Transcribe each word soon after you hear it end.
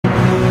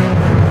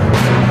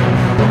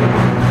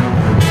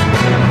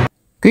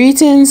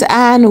Greetings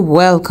and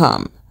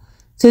welcome.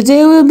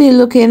 Today we'll be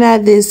looking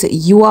at this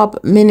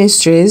UP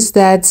Ministries,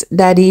 that's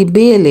Daddy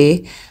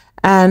Bailey,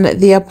 and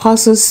the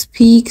apostle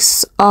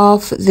speaks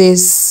of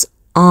this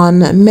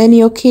on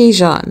many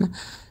occasions.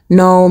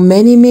 Now,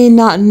 many may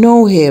not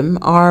know him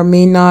or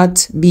may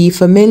not be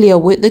familiar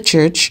with the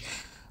church,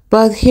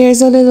 but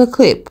here's a little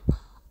clip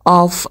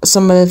of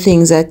some of the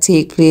things that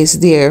take place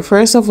there.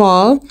 First of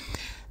all,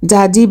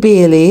 Daddy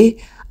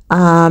Bailey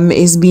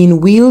is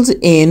being wheeled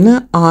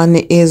in on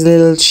his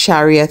little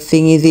chariot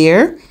thingy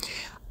there.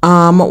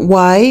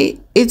 Why?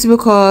 It's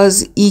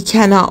because he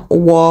cannot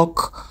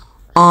walk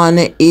on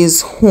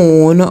his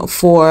own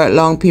for a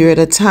long period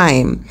of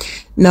time.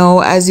 Now,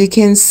 as you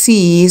can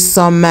see,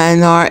 some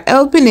men are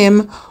helping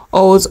him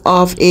out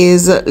of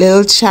his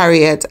little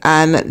chariot,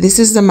 and this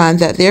is the man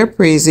that they're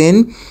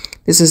praising.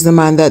 This is the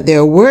man that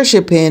they're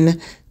worshiping.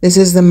 This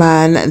is the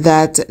man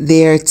that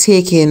they're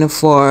taking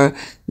for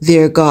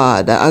their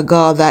God, a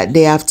God that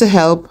they have to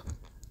help,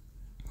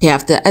 they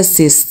have to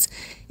assist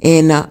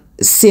in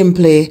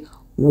simply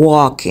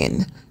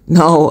walking.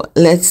 Now,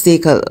 let's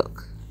take a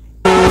look.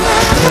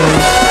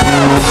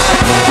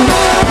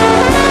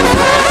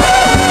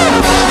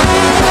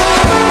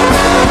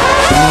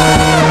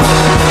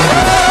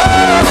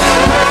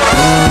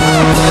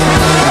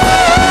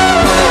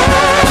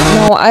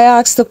 Now, I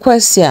asked the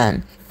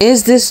question,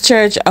 is this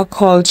church a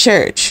called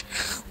church?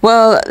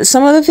 Well,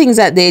 some of the things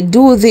that they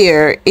do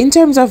there in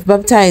terms of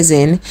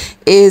baptizing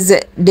is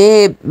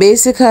they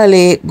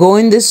basically go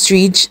in the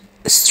street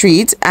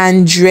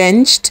and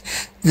drenched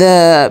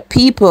the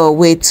people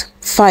with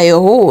fire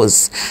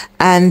hose,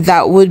 and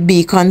that would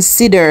be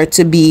considered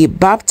to be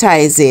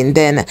baptizing.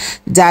 Then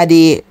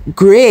Daddy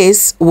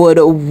Grace would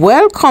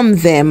welcome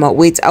them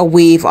with a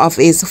wave of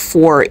his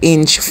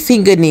 4-inch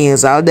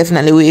fingernails. I'll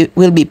definitely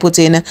will be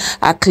putting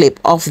a clip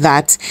of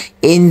that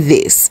in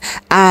this.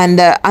 And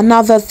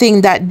another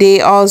thing that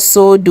they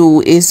also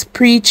do is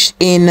preach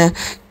in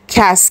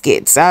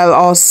caskets. I'll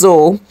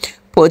also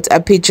put a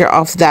picture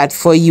of that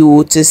for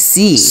you to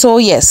see. So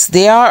yes,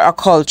 they are a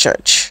cult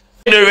church.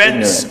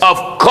 Ignorance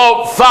of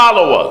cult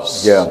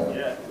followers. Yeah.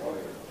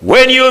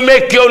 When you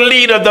make your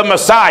leader the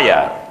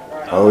Messiah.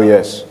 Oh,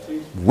 yes.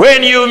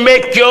 When you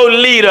make your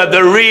leader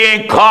the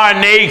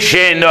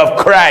reincarnation of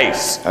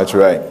Christ. That's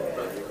right.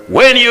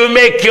 When you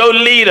make your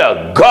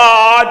leader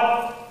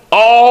God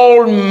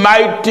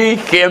Almighty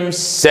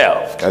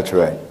Himself. That's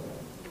right.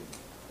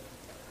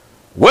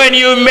 When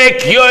you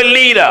make your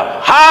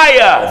leader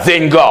higher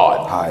than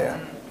God. Higher.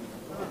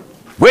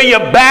 When you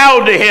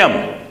bow to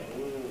Him.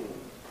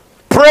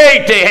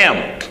 Pray to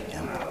Him.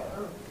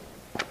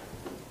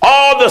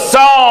 All the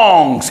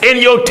songs in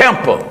your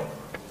temple,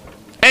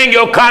 in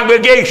your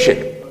congregation,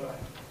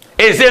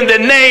 is in the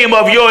name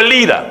of your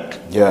leader.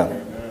 Yeah.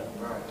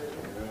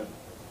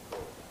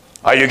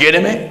 Are you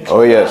getting me?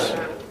 Oh, yes.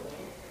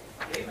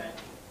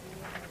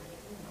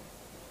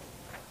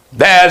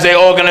 There's an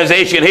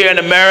organization here in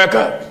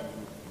America.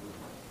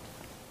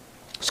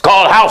 It's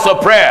called House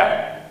of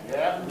Prayer.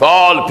 For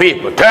all the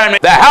people. Turn me.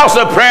 The House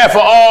of Prayer for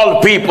All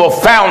the People,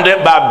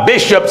 founded by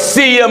Bishop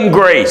C.M.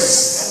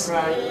 Grace.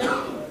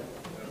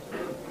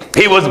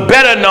 He was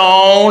better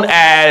known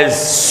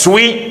as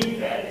Sweet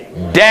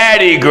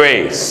Daddy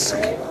Grace.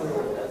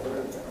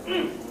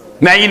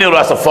 Now you know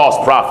that's a false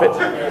prophet,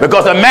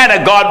 because a man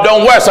of God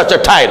don't wear such a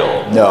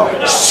title.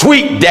 No.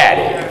 Sweet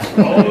Daddy.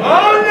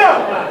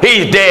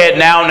 He's dead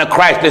now in the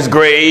Christless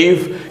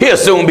grave. He'll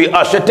soon be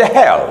ushered to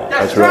hell.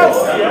 That's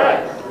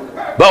right.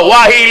 But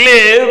while he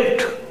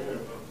lived,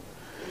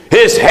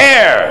 his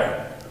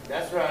hair,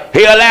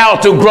 he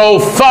allowed to grow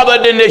further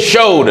than his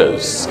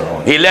shoulders.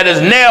 He let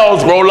his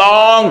nails grow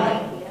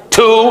long,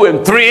 2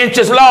 and 3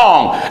 inches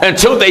long,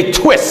 until they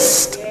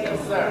twist.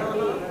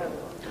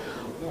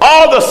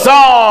 All the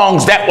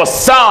songs that were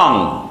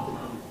sung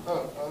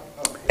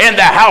in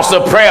the House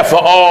of Prayer for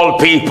All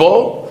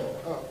People,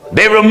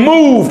 they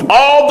removed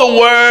all the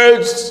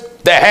words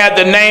that had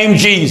the name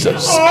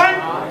Jesus.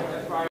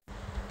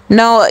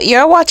 Now,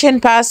 you're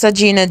watching Pastor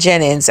Gino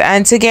Jennings,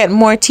 and to get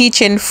more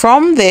teaching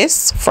from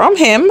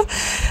him,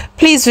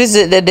 please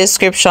visit the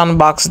description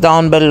box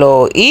down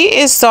below.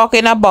 He is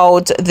talking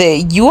about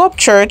the UP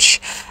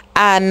Church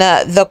and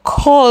the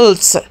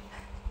cult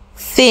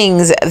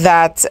things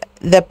that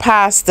the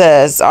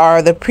pastors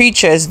or the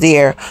preachers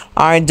there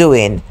are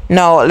doing.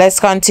 Now, let's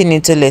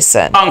continue to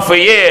listen. For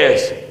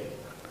years,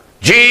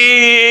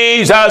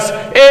 Jesus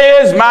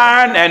is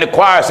mine, and the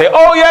choir say,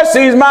 oh yes,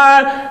 he's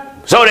mine.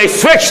 So they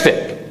switched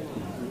it.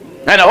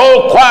 And the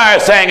whole choir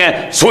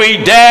singing,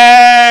 sweet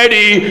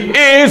daddy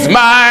is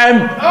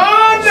mine.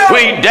 Oh, no.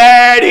 Sweet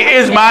daddy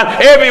is mine.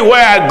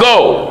 Everywhere I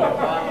go,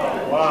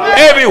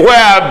 everywhere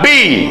I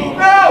be,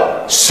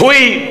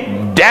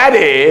 sweet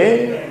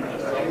daddy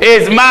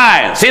is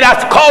mine. See,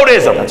 that's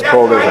cultism. That's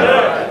cultism.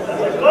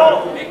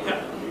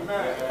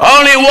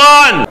 Only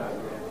one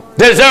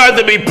deserves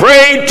to be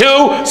prayed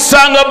to,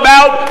 sung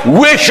about,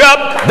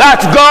 worshiped.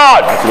 That's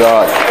God. That's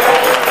God.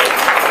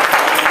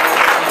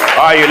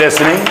 Are you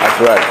listening?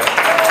 That's right.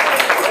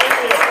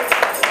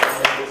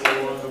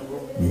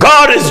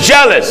 God is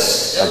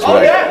jealous. That's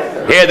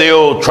right. Hear the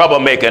old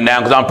troublemaker now,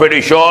 because I'm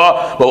pretty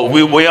sure, but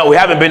we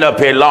haven't been up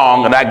here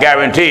long, and I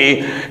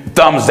guarantee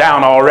thumbs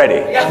down already.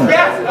 Yes,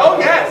 yes, oh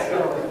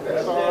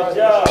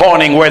yes.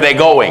 Pointing where they're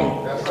going.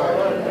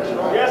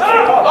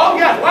 Oh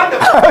yes,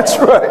 wonderful. That's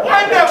right.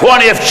 Wonderful.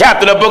 20th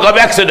chapter of the book of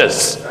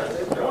Exodus.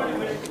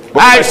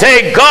 I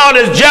say God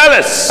is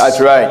jealous. That's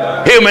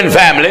right. Human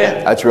family.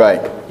 That's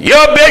right.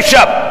 Your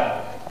bishop,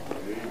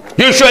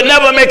 you should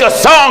never make a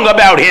song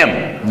about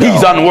him. No.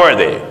 He's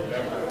unworthy.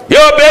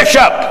 Your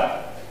bishop,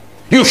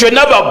 you should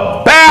never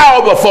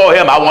bow before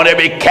him. I want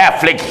every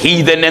Catholic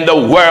heathen in the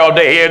world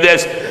to hear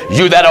this.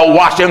 You that are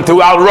watching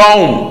throughout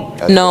Rome.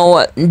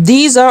 No,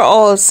 these are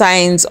all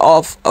signs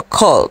of a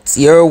cult.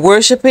 You're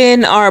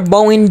worshiping or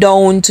bowing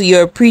down to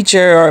your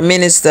preacher or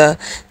minister.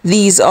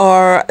 These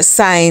are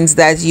signs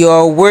that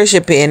you're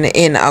worshiping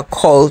in a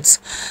cult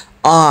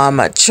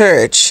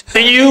church.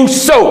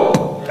 Use soap.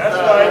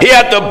 He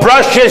had to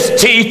brush his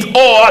teeth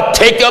or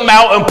take them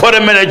out and put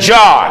them in a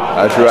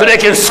jar. That's right. So they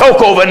can soak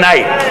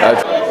overnight.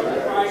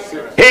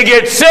 He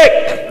gets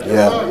sick.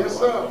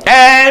 Yeah.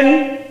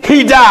 And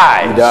he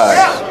dies. He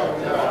dies.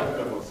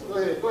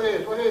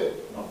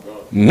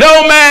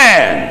 No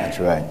man That's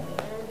right.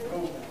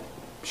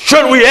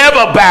 should we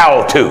ever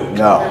bow to.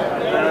 No.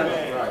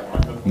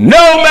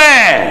 No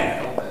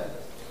man.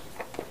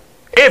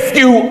 If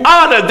you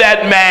honor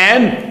that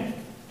man,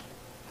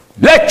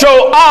 let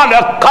your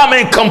honor come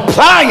in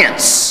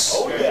compliance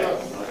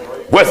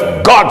with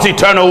God's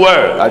eternal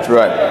word. That's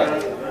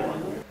right.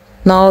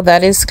 No,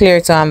 that is clear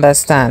to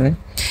understand.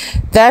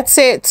 That's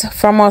it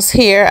from us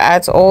here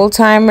at Old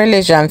Time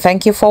Religion.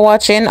 Thank you for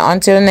watching.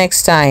 Until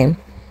next time,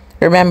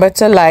 remember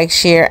to like,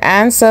 share,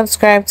 and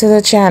subscribe to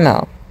the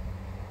channel.